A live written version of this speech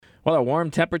Well, our warm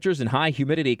temperatures and high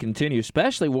humidity continue,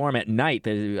 especially warm at night.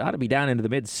 They ought to be down into the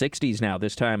mid-60s now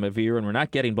this time of year, and we're not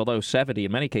getting below 70.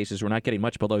 In many cases, we're not getting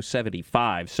much below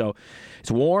 75. So it's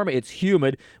warm, it's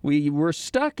humid. We were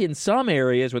stuck in some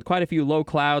areas with quite a few low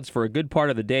clouds for a good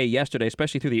part of the day yesterday,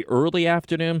 especially through the early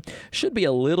afternoon. Should be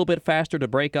a little bit faster to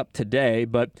break up today,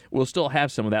 but we'll still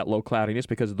have some of that low cloudiness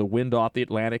because of the wind off the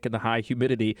Atlantic and the high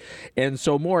humidity. And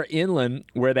so more inland,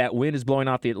 where that wind is blowing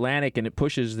off the Atlantic and it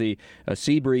pushes the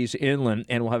sea breeze inland,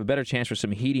 and we'll have a better chance for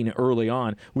some heating early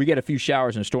on. We get a few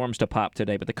showers and storms to pop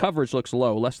today, but the coverage looks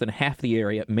low, less than half the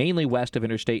area, mainly west of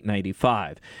Interstate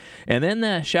 95. And then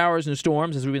the showers and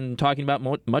storms, as we've been talking about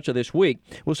much of this week,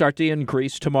 will start to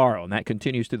increase tomorrow, and that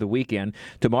continues through the weekend.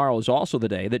 Tomorrow is also the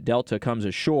day that Delta comes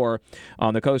ashore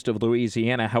on the coast of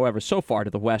Louisiana. However, so far to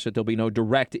the west that there'll be no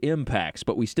direct impacts,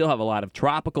 but we still have a lot of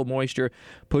tropical moisture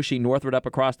pushing northward up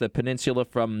across the peninsula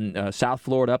from South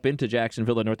Florida up into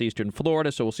Jacksonville and northeastern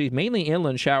Florida. So we'll see mainly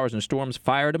inland showers and storms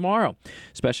fire tomorrow,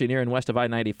 especially near and west of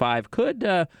I-95.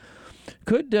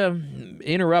 Could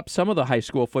interrupt some of the high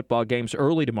school football games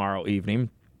early tomorrow evening.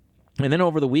 And then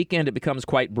over the weekend, it becomes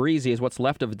quite breezy as what's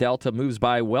left of Delta moves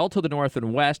by well to the north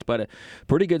and west, but a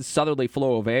pretty good southerly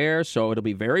flow of air, so it'll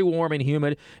be very warm and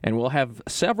humid, and we'll have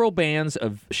several bands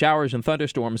of showers and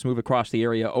thunderstorms move across the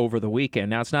area over the weekend.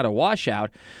 Now, it's not a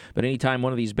washout, but anytime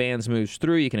one of these bands moves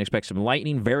through, you can expect some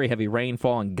lightning, very heavy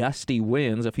rainfall, and gusty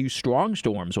winds. A few strong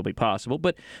storms will be possible,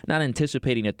 but not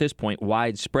anticipating at this point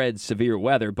widespread severe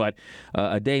weather, but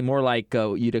a day more like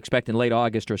you'd expect in late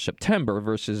August or September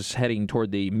versus heading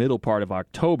toward the middle part of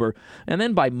October. And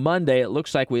then by Monday, it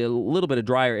looks like a little bit of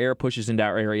drier air pushes into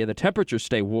our area. The temperatures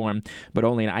stay warm, but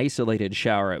only an isolated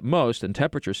shower at most, and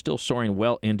temperatures still soaring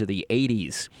well into the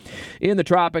 80s. In the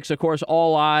tropics, of course,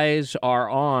 all eyes are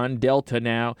on Delta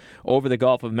now over the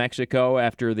Gulf of Mexico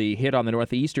after the hit on the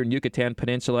northeastern Yucatan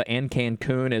Peninsula and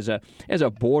Cancun as a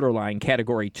borderline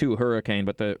Category 2 hurricane,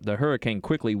 but the hurricane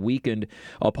quickly weakened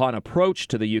upon approach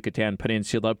to the Yucatan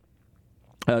Peninsula.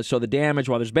 So the damage,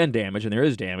 while there's been damage, and there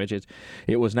is damage,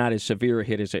 it was not as severe a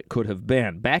hit as it could have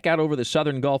been. Back out over the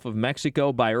southern Gulf of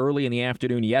Mexico by early in the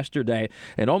afternoon yesterday,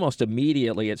 and almost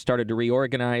immediately it started to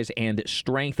reorganize and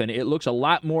strengthen. It looks a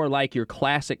lot more like your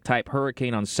classic type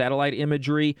hurricane on satellite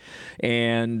imagery,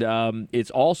 and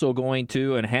it's also going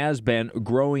to and has been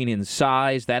growing in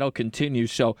size. That'll continue.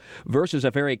 So versus a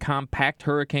very compact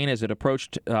hurricane as it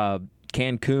approached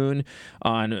Cancun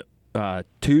on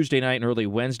Tuesday night and early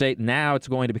Wednesday. Now it's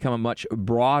going to become a much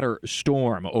broader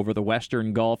storm over the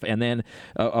western Gulf, and then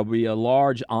be a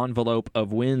large envelope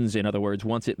of winds, in other words,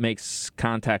 once it makes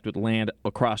contact with land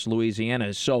across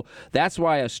Louisiana. So that's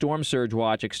why a storm surge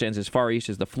watch extends as far east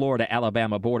as the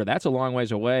Florida-Alabama border. That's a long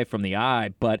ways away from the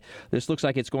eye, but this looks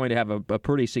like it's going to have a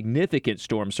pretty significant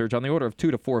storm surge on the order of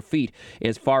 2 to 4 feet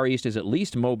as far east as at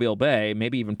least Mobile Bay,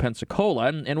 maybe even Pensacola.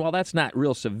 And while that's not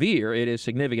real severe, it is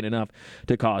significant enough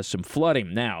to cause some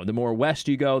flooding. Now, the more west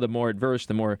you go, the more adverse,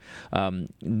 the more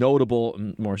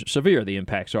notable, more severe the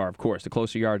impacts are, of course, the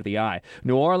closer you are to the eye.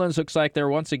 New Orleans looks like they're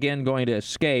once again going to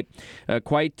escape.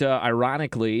 Quite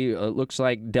ironically, looks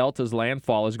like Delta's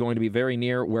landfall is going to be very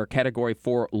near where Category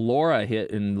 4 Laura hit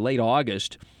in late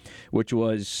August, which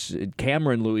was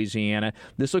Cameron, Louisiana.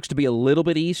 This looks to be a little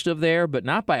bit east of there, but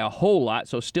not by a whole lot,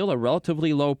 so still a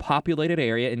relatively low populated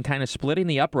area and kind of splitting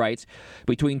the uprights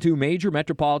between two major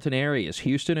metropolitan areas,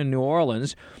 Houston and New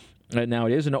Orleans. Now,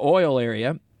 it is an oil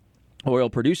area,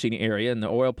 oil-producing area, and the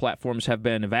oil platforms have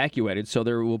been evacuated, so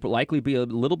there will likely be a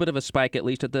little bit of a spike, at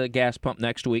least at the gas pump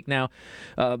next week. Now,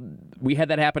 we had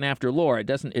that happen after Laura.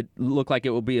 It look like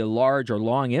it will be a large or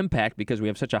long impact because we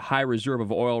have such a high reserve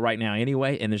of oil right now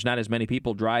anyway, and there's not as many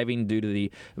people driving due to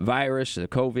the virus, the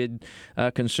COVID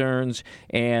concerns,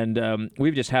 and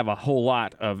we just have a whole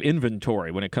lot of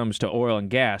inventory when it comes to oil and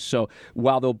gas. So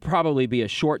while there'll probably be a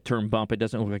short-term bump, it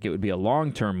doesn't look like it would be a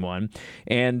long-term one.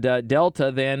 And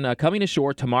Delta then coming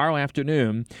ashore tomorrow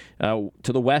afternoon to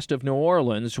the west of New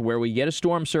Orleans, where we get a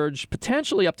storm surge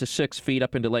potentially up to 6 feet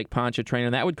up into Lake Pontchartrain,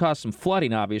 and that would cause some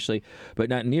flooding, obviously, but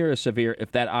not near as severe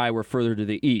if that eye were further to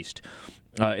the east.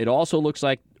 It also looks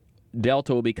like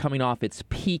Delta will be coming off its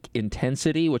peak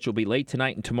intensity, which will be late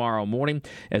tonight and tomorrow morning.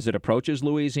 As it approaches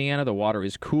Louisiana, the water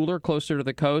is cooler closer to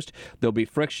the coast. There'll be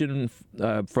friction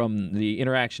from the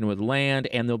interaction with land,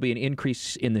 and there'll be an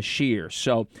increase in the shear.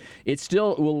 So it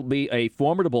still will be a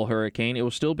formidable hurricane. It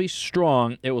will still be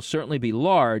strong. It will certainly be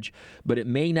large, but it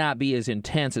may not be as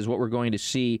intense as what we're going to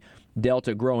see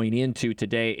Delta growing into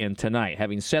today and tonight.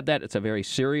 Having said that, it's a very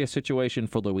serious situation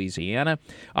for Louisiana.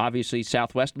 Obviously,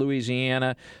 southwest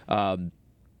Louisiana,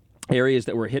 Areas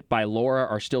that were hit by Laura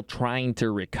are still trying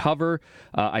to recover.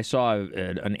 I saw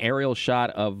an aerial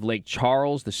shot of Lake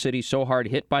Charles, the city so hard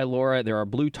hit by Laura. There are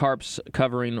blue tarps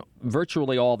covering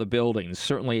virtually all the buildings,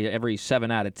 certainly every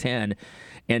 7 out of 10.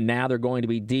 And now they're going to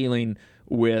be dealing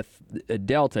with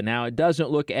Delta. Now, it doesn't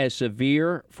look as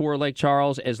severe for Lake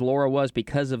Charles as Laura was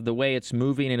because of the way it's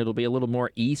moving, and it'll be a little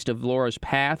more east of Laura's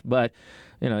path, but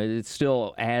it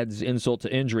still adds insult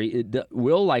to injury. It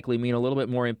will likely mean a little bit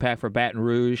more impact for Baton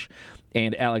Rouge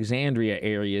and Alexandria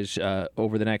areas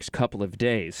over the next couple of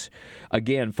days.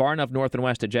 Again, far enough north and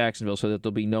west of Jacksonville so that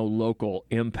there'll be no local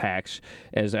impacts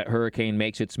as that hurricane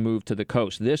makes its move to the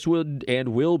coast. This would and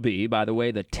will be, by the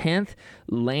way, the 10th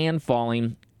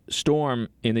landfalling storm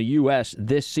in the U.S.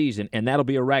 this season, and that'll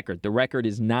be a record. The record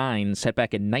is 9, set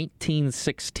back in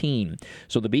 1916.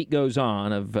 So the beat goes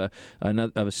on of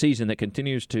a season that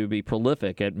continues to be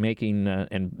prolific at making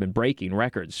and breaking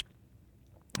records.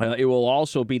 It will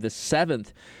also be the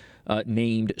 7th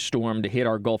named storm to hit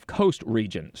our Gulf Coast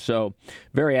region. So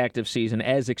very active season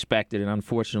as expected, and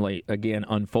unfortunately, again,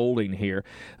 unfolding here.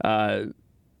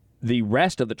 The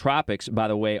rest of the tropics, by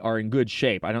the way, are in good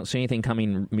shape. I don't see anything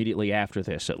coming immediately after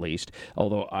this, at least,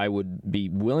 although I would be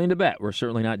willing to bet we're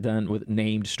certainly not done with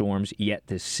named storms yet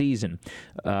this season.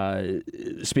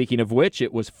 Speaking of which,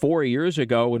 it was 4 years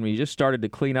ago when we just started to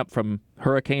clean up from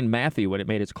Hurricane Matthew when it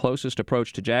made its closest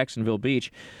approach to Jacksonville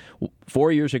Beach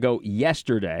 4 years ago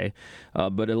yesterday,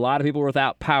 but a lot of people were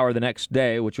without power the next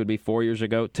day, which would be 4 years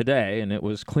ago today, and it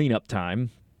was cleanup time.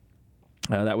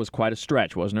 That was quite a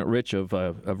stretch, wasn't it, Rich, of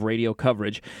radio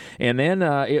coverage? And then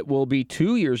it will be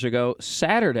 2 years ago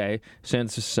Saturday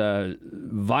since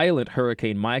violent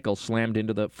Hurricane Michael slammed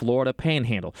into the Florida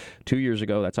Panhandle. 2 years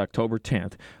ago, that's October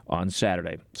 10th on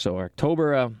Saturday. So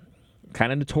October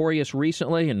kind of notorious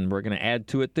recently, and we're going to add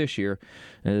to it this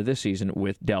season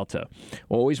with Delta.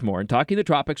 Always more. And Talking the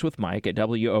Tropics with Mike at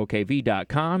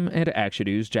WOKV.com and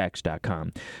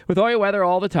ActionNewsJax.com. With all your weather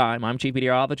all the time, I'm Chief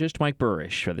Meteorologist Mike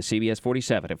Burrish for the CBS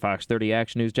 47 at Fox 30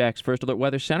 Action News Jax First Alert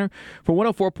Weather Center for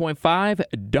 104.5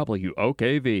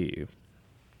 WOKV.